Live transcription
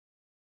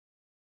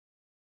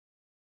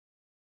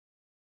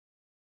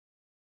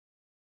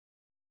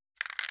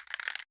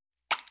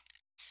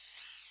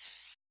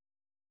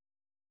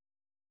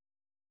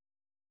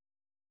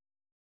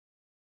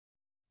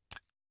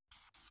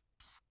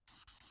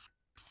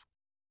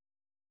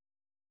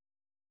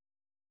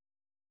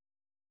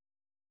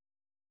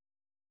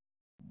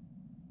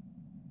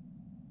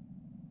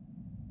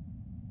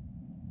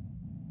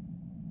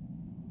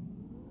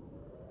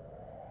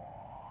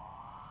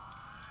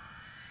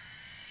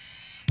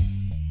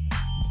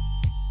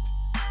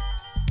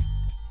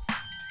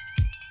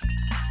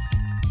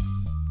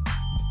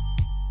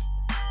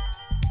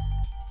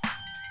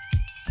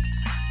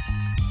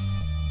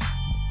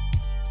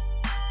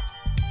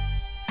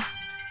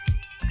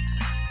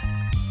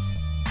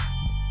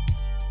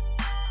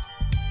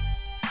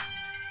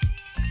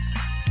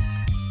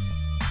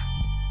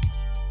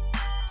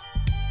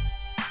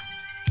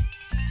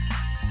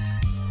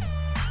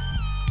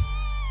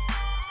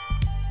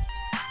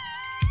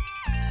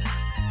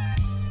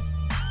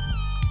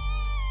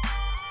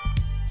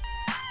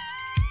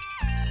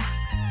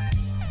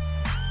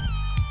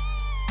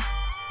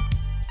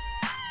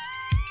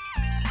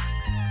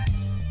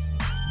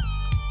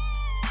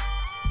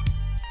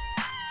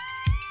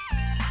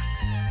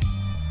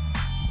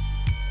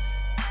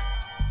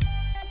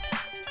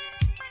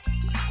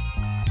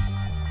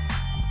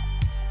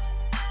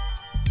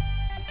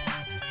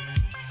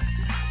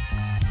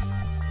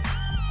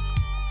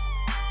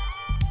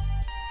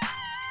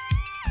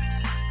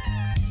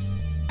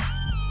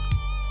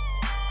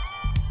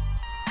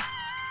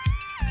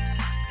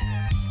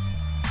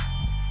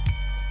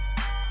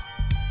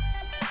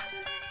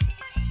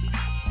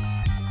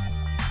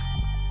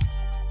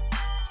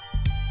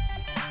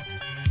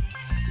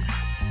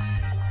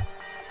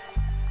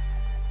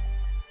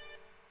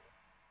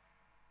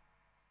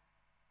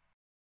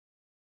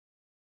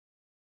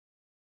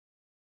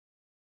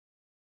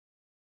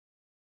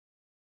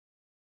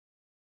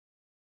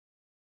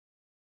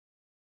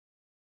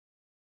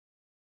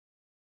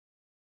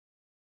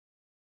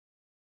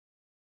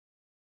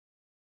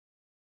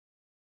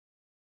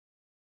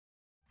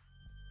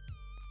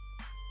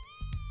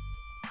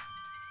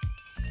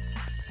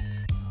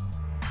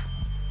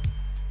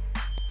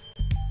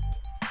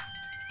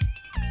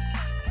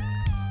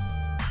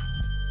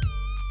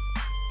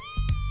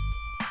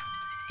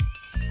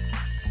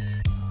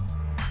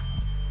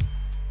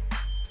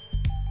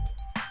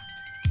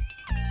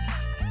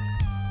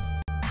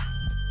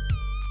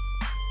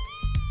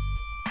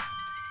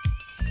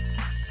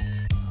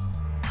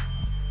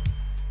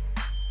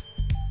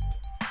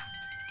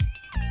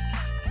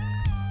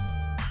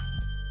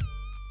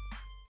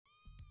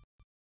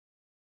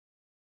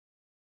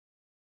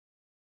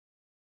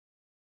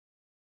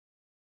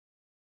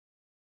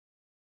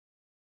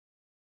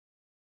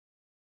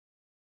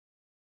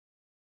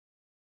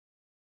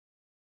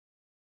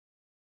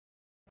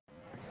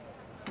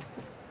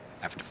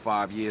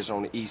5 years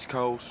on the East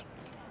Coast,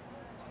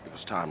 it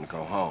was time to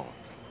go home.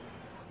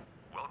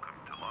 Welcome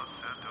to Los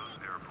Santos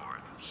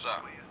Airport. What's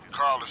up?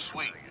 Carl is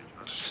sweet.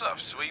 What's up,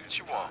 sweet? What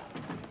you want?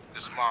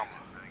 It's Mama.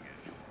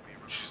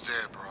 She's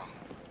dead, bro.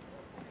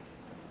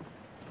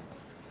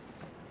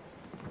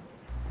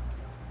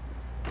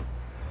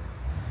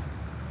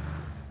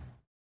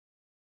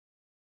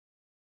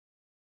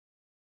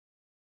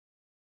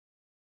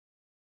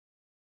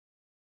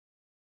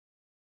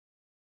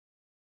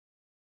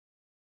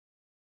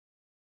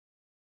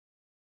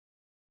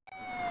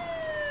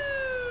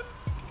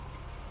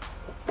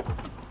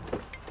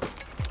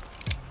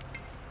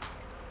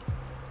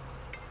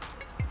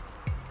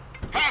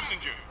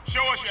 Passenger,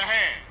 show us your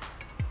hands.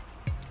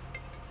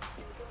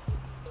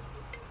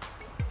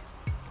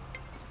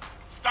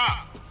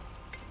 Stop.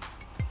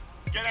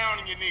 Get down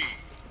on your knees.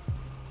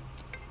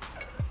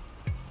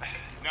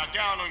 Now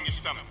down on your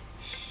stomach.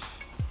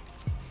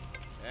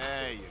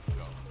 There you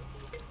go.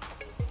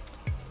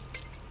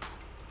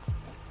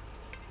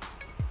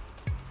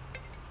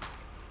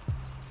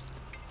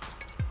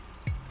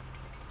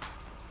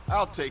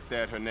 I'll take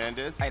that,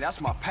 Hernandez. Hey,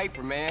 that's my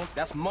paper, man.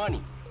 That's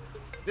money.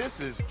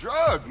 This is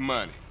drug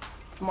money.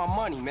 My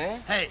money,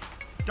 man. Hey,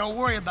 don't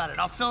worry about it.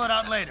 I'll fill it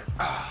out later.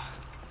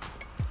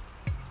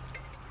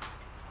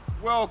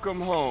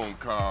 Welcome home,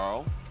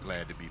 Carl.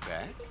 Glad to be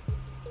back.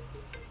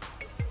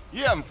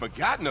 You haven't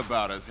forgotten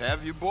about us,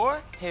 have you, boy?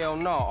 Hell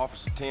no,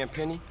 Officer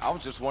Tenpenny. I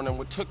was just wondering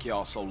what took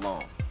y'all so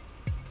long.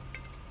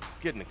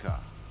 Get in the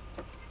car.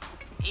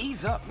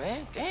 Ease up,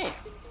 man. Damn.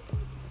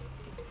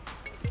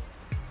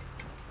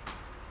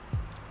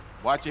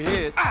 Watch your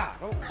head. Ah!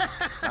 Oh,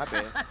 my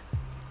bad.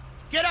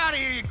 Get out of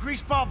here, you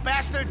greaseball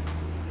bastard!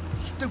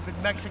 Stupid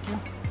Mexican.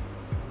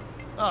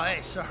 Oh, hey,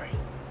 sorry.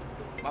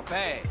 My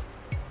bag.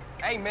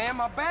 Hey, man,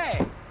 my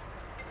bag.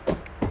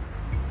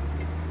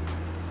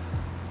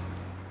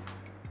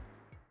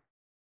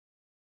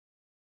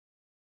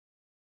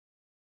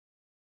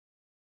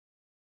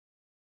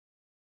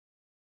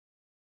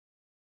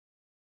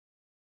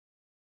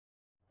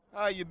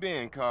 How you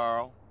been,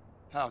 Carl?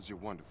 How's your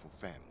wonderful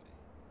family?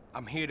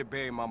 I'm here to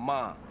bury my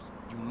moms.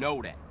 You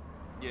know that.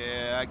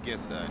 Yeah, I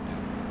guess I do.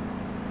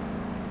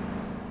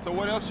 So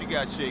what else you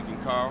got shaking,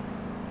 Carl?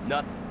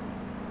 Nothing.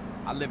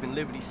 I live in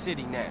Liberty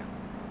City now.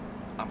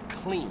 I'm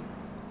clean.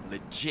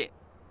 Legit.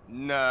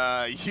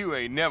 Nah, you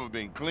ain't never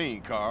been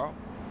clean, Carl.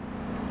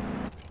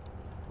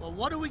 Well,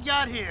 what do we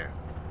got here?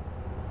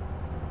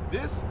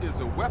 This is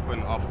a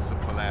weapon, Officer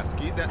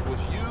Pulaski, that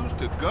was used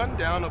to gun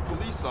down a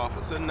police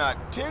officer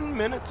not 10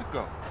 minutes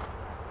ago.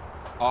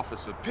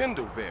 Officer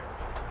Pendlebury.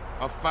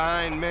 A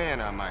fine man,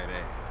 I might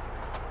add.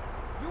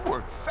 You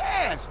work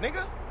fast,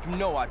 nigga. You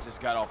know I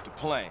just got off the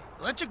plane.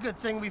 Well, it's a good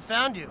thing we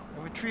found you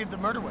and retrieved the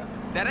murder weapon.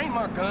 That ain't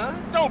my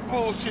gun. Don't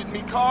bullshit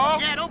me,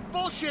 Carl. Yeah, don't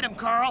bullshit him,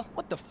 Carl.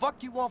 What the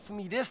fuck you want from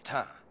me this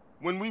time?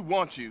 When we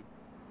want you,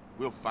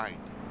 we'll find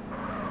you.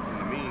 In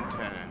the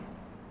meantime,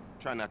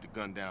 try not to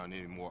gun down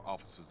any more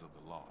officers of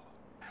the law.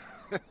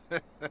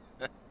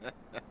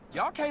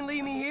 Y'all can't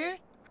leave me here.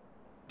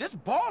 This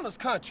baller's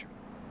country.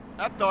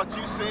 I thought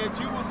you said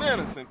you was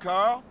innocent,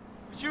 Carl.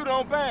 But you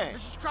don't bang.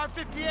 This is car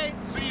 58.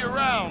 See you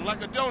around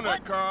like a donut,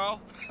 What?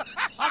 Carl.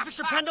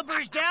 Officer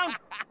Pendlebury's down.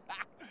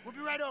 We'll be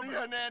right over. See you,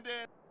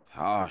 Hernandez.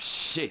 Oh,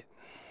 shit.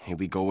 Here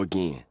we go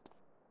again.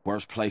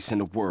 Worst place in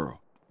the world.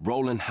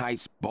 Rolling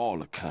Heights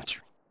baller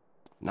country.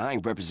 Now, I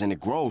ain't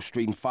represented Grove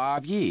Street in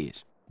 5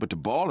 years, but the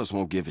ballers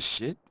won't give a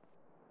shit.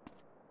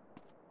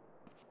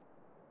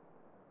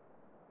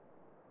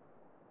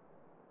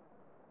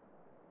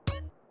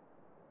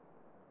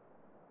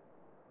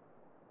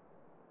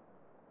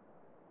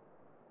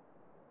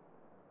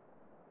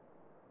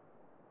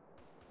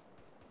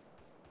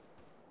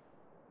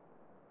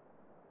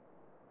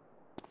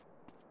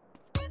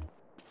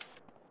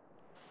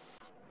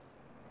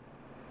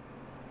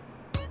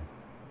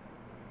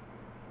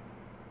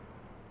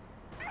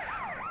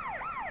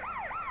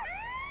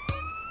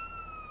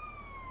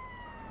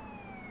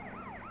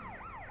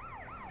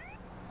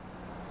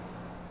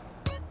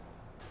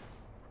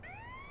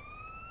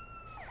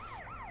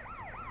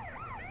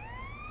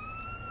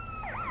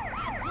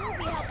 You'll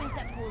be helping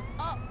set pools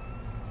up.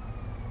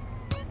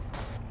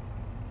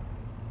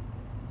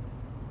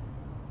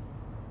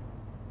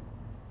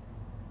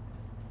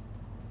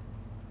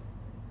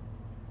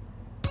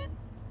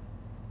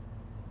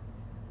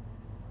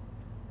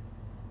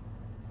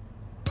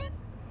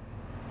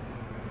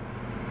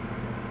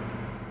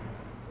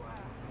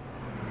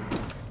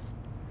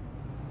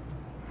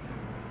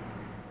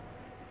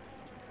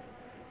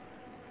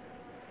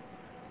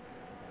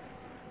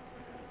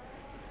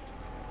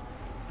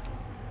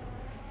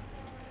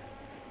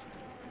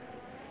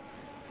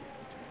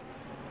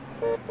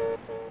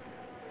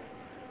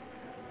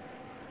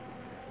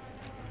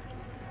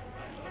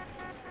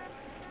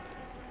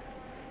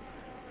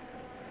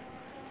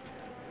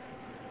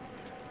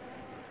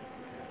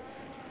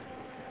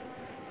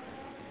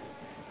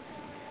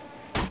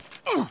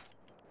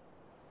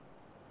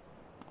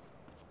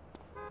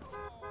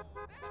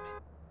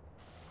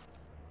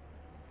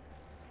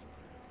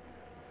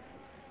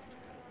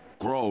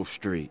 Grove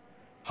Street.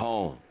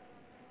 Home.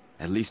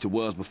 At least it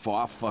was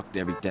before I fucked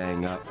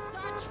everything up.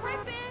 Start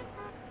tripping.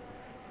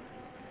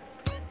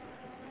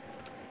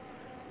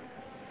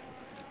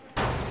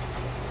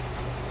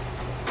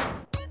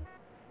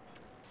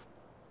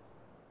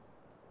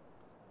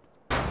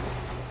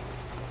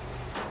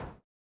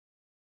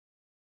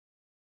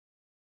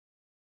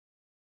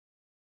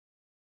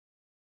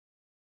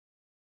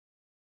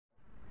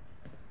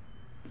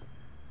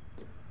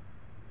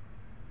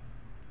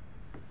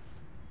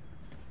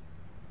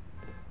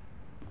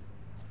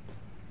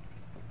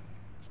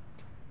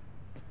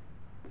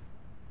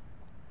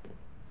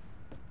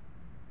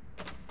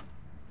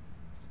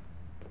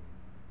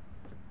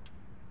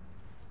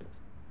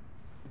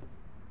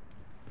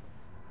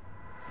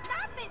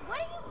 What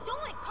are you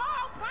doing,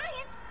 Carl?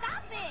 Brian,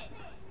 stop it!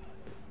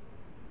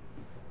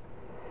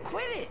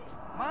 Quit it!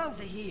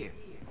 Moms are here.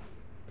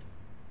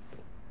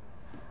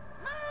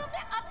 Mom,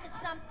 they're up to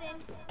something.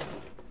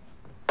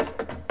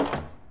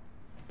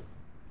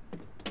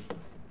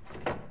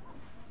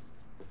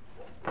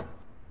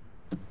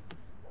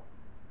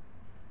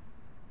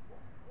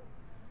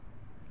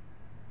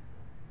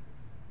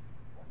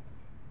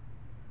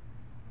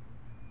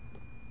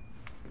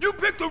 You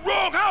picked the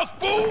wrong house,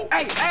 fool!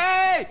 Hey, hey,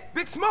 hey!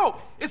 Big Smoke!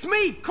 It's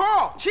me,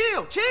 Carl!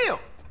 Chill, chill!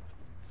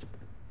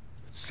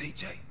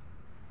 CJ?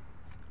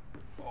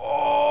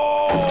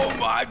 Oh,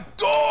 my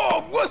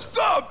dog! What's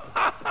up?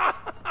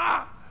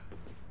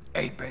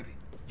 Hey, baby,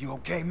 you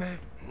okay, man?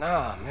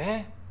 Nah,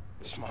 man.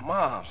 It's my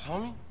mom's,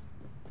 homie.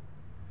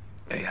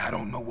 Hey, I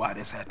don't know why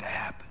this had to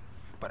happen,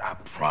 but I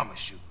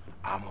promise you,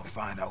 I'm gonna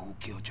find out who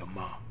killed your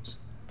moms.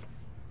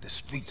 The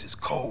streets is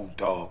cold,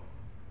 dog.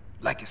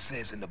 Like it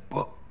says in the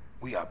book,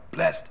 we are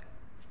blessed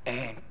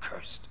and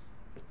cursed.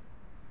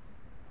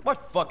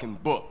 What fucking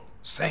book?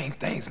 Same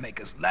things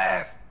make us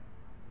laugh,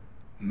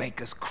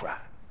 make us cry.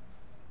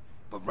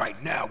 But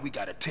right now, we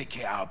gotta take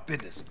care of our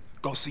business.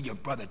 Go see your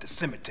brother at the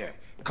cemetery.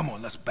 Come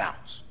on, let's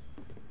bounce.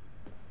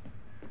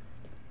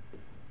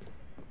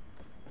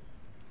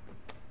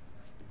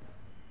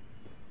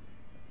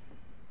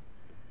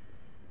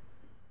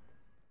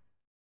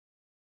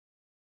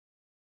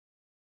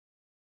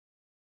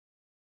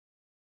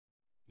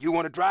 You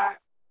wanna drive?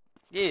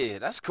 Yeah,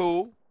 that's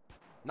cool.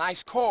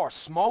 Nice car,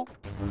 Smoke.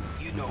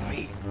 You know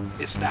me,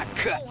 it's not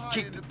cut.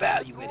 Keep the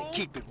value in it,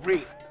 keep it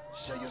real.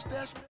 Show your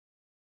stash.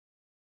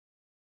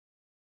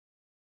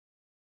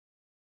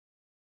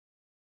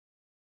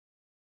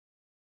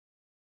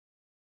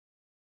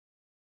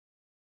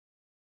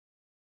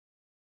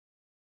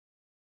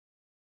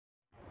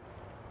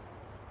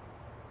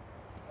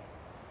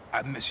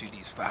 I miss you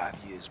these 5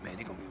 years, man.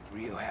 They're gonna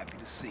be real happy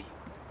to see you.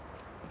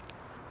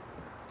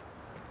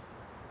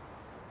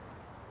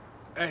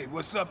 Hey,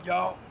 what's up,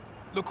 y'all?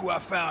 Look who I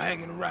found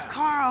hanging around.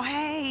 Carl,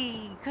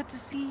 hey, good to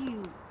see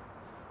you.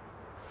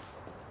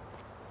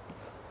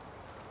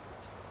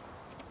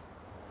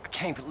 I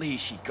can't believe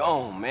she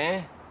gone,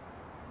 man.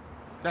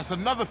 That's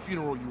another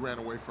funeral you ran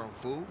away from,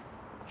 fool.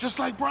 Just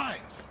like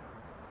Brian's.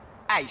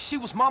 Hey, she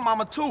was my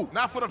mama too.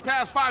 Not for the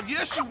past 5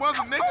 years, she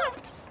wasn't,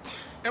 nigga.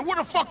 And where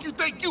the fuck you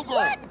think you going?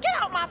 What? Get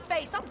out my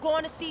face. I'm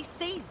going to see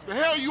Caesar. The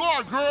hell you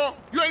are, girl.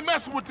 You ain't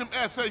messing with them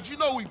essays. You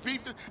know we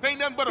beefing. They ain't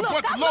nothing but a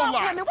bunch of love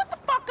lowlife. women. What the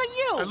fuck are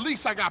you? At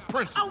least I got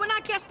principles. Oh, and I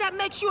guess that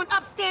makes you an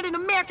upstanding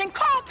American.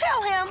 Carl,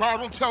 tell him. Carl,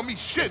 don't tell me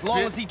shit, As long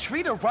bitch. as he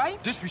treat her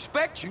right,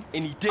 disrespect you,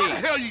 and he How the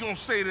did. hell you gonna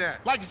say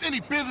that? Like it's any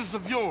business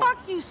of yours.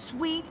 Fuck you,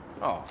 sweet.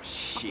 Oh,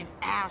 shit.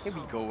 Asshole.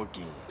 Here we go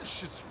again. This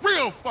shit's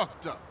real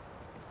fucked up.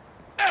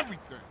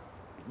 Everything.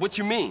 What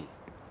you mean?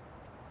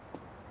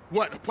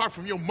 What, apart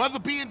from your mother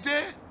being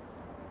dead?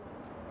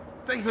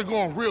 Things are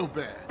going real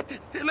bad.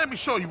 Here, let me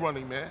show you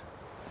running, man.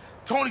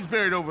 Tony's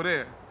buried over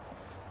there.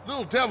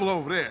 Little devil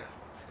over there.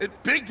 And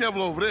big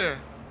devil over there.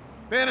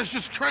 Man, it's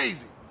just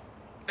crazy.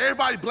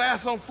 Everybody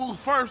blasts on fools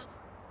first,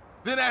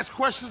 then ask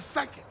questions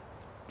second.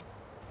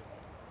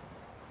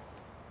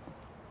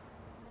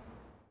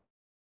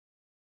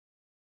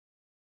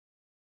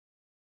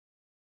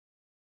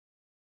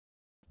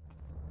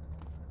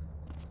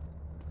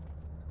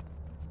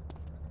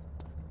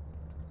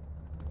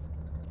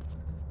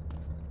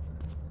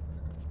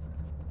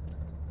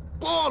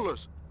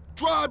 Ballers,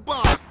 drive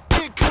by,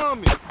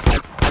 incoming.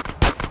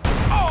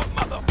 Oh,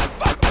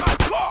 motherfucker, my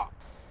car!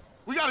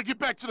 We gotta get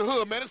back to the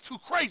hood, man. It's too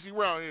crazy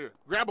around here.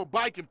 Grab a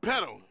bike and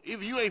pedal.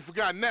 Either you ain't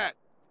forgotten that.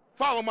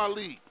 Follow my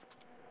lead.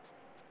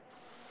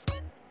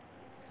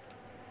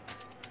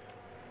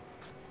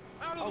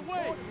 Out of the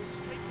way!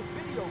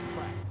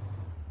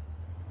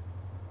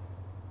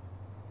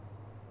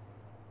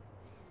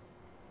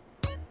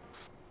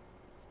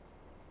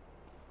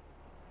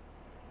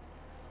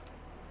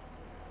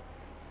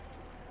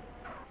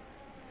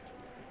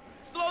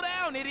 Slow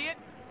down, idiot.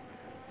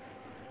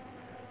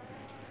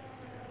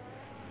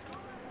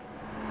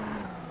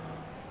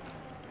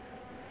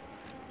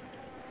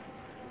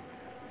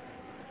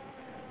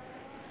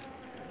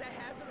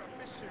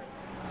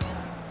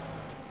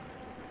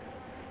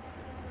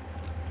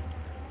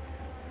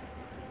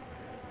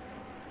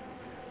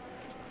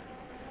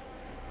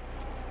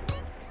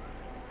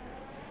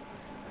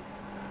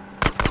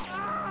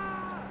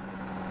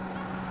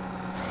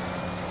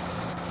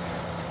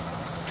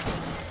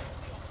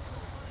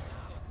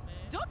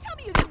 Don't tell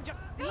me you didn't just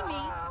see me.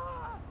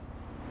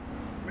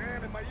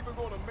 Man, am I even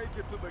gonna make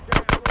it to the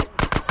gas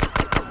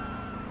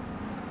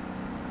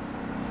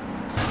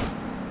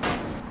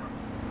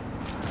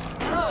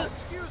Oh,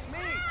 excuse me.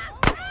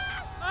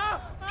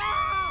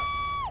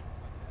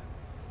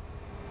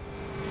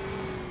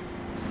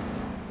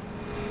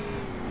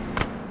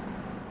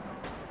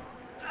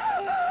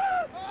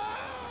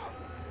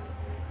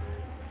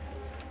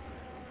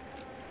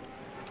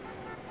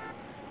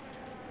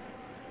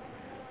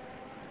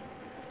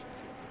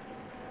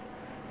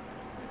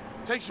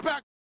 Takes you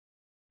back.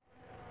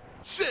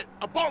 Shit,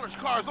 a baller's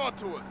car's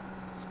onto us.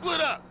 Split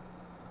up.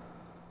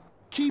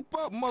 Keep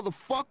up,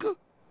 motherfucker.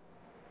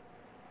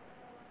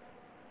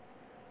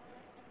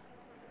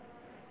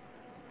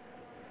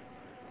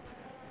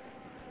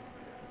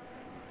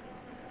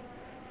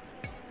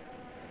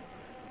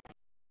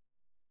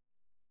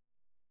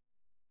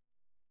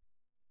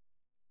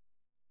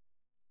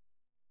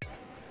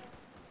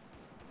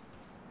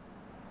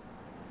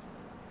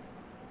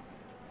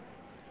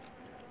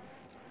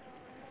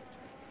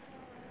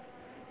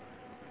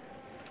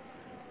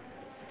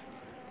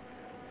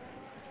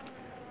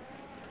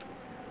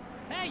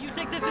 Hey, you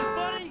think this is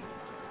funny?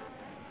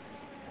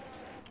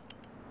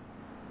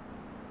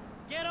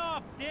 Get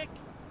off, dick!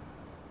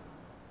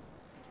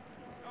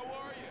 How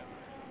are you?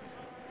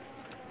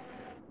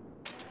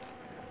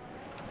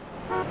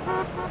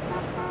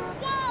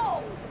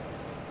 Whoa!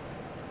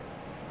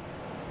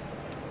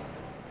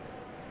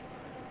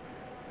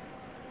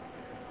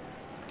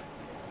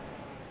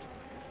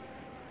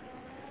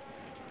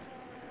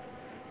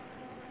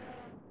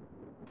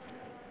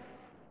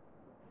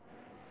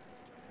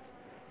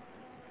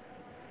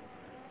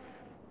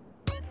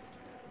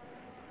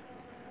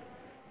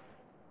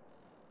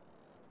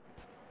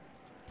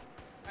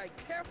 Hey,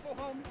 careful,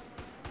 homie.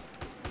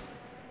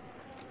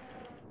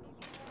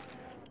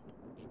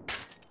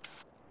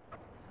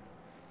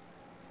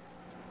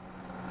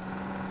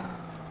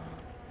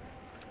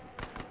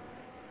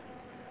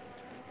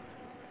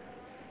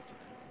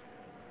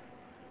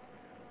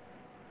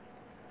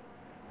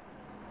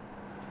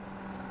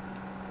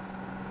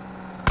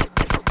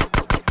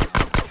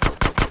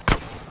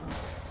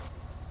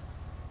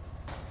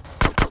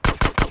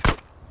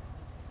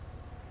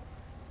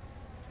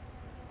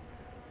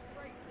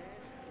 Straight,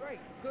 man, straight.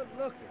 Good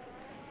looking.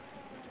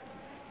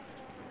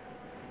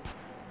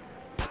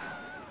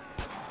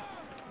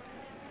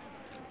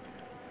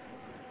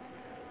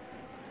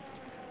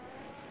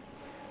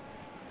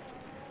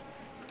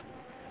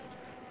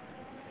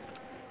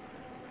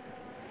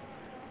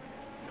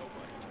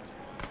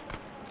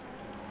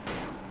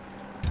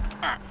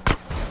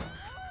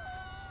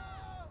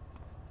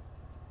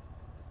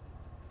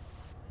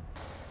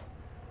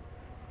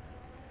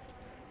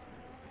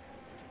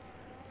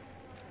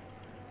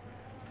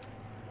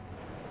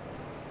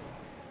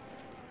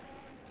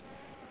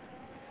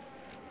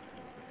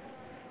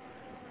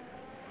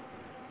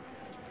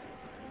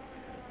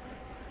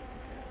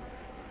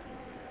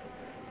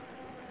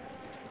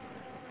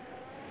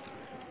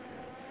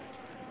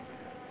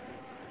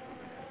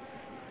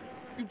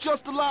 You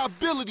just a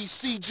liability,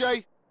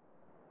 CJ.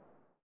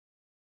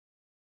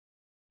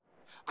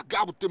 I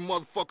got with them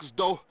motherfuckers,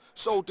 though.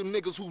 Showed them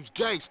niggas who's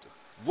gangster.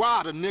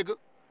 Ride a nigga.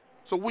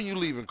 So when you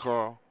leaving,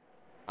 Carl?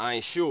 I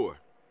ain't sure.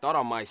 Thought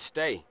I might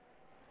stay.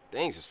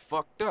 Things is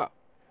fucked up.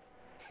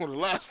 Well, the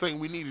last thing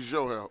we need is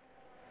your help.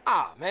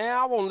 Ah, man,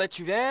 I won't let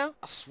you down.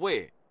 I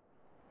swear.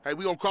 Hey,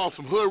 we gonna call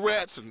some hood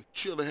rats and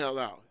chill the hell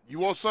out. You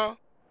want some?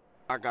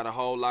 I got a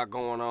whole lot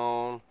going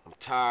on. I'm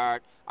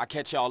tired. I'll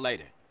catch y'all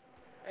later.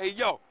 Hey,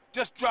 yo,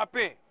 just drop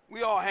in.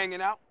 We all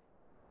hanging out.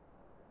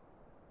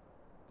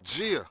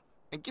 Gia,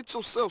 and get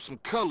yourself some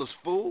colors,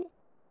 fool.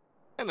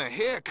 And a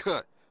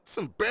haircut. It's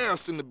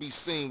embarrassing to be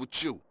seen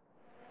with you.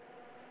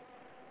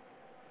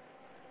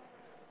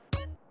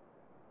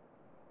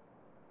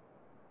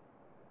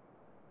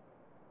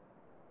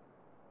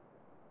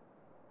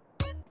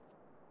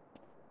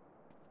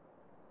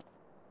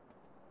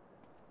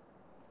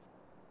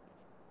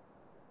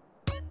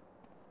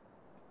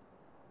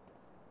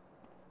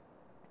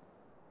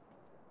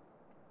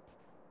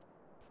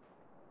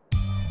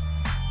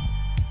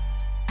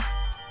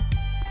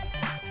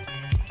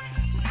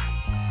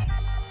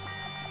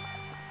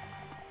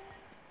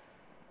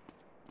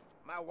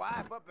 My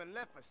wife up and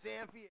left for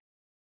San Fierro.